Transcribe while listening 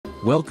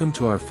Welcome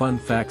to our Fun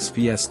Facts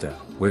Fiesta,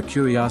 where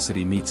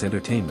curiosity meets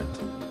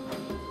entertainment.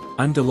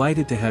 I'm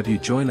delighted to have you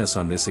join us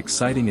on this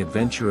exciting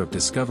adventure of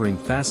discovering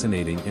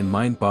fascinating and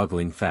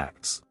mind-boggling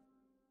facts.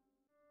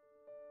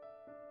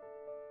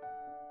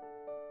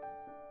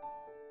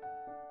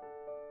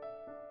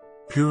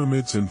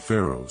 Pyramids and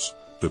pharaohs.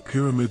 The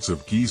pyramids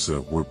of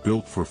Giza were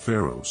built for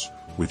pharaohs,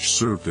 which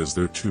served as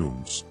their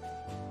tombs.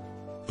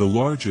 The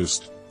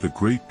largest, the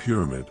Great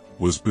Pyramid,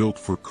 was built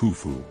for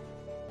Khufu.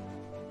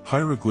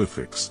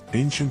 Hieroglyphics.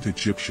 Ancient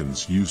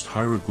Egyptians used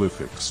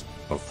hieroglyphics,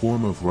 a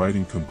form of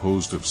writing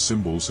composed of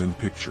symbols and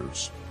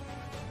pictures.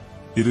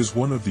 It is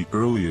one of the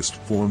earliest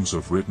forms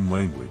of written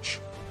language.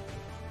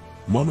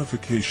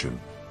 Mummification.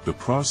 The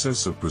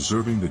process of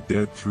preserving the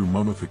dead through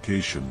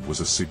mummification was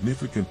a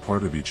significant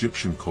part of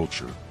Egyptian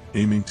culture,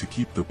 aiming to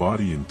keep the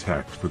body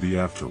intact for the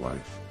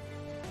afterlife.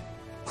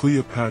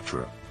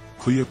 Cleopatra.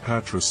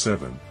 Cleopatra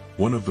VII,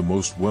 one of the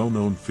most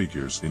well-known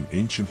figures in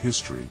ancient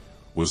history,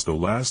 was the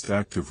last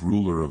active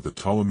ruler of the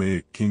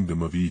Ptolemaic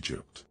Kingdom of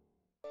Egypt.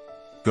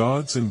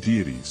 Gods and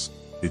deities.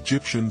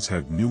 Egyptians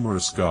had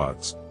numerous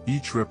gods,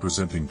 each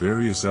representing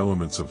various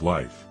elements of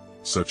life,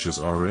 such as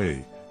Ra,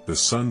 the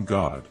sun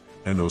god,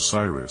 and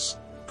Osiris,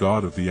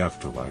 god of the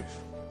afterlife.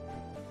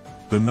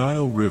 The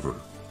Nile River.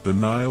 The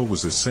Nile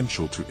was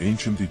essential to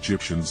ancient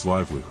Egyptians'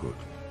 livelihood.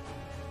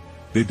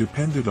 They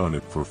depended on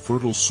it for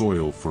fertile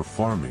soil for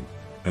farming,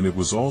 and it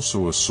was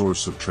also a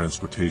source of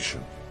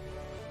transportation.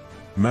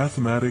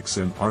 Mathematics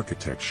and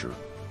architecture.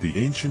 The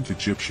ancient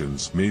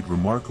Egyptians made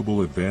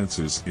remarkable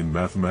advances in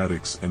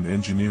mathematics and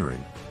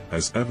engineering,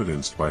 as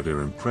evidenced by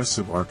their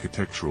impressive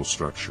architectural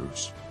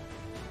structures.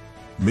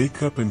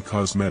 Makeup and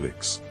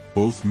cosmetics.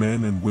 Both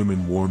men and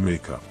women wore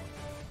makeup.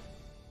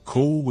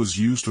 Kohl was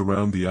used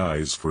around the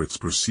eyes for its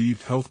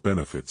perceived health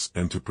benefits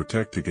and to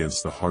protect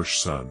against the harsh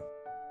sun.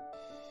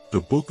 The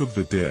Book of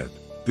the Dead.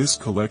 This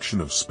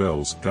collection of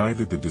spells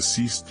guided the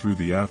deceased through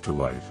the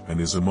afterlife and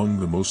is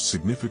among the most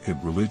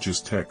significant religious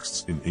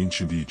texts in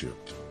ancient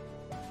Egypt.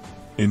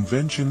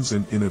 Inventions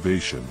and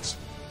innovations.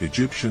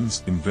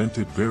 Egyptians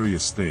invented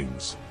various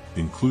things,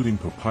 including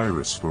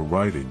papyrus for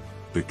writing,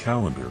 the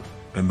calendar,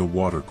 and the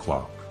water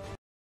clock.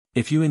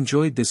 If you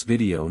enjoyed this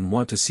video and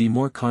want to see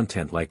more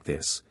content like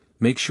this,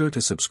 make sure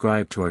to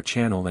subscribe to our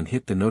channel and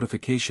hit the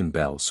notification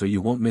bell so you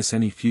won't miss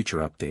any future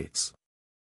updates.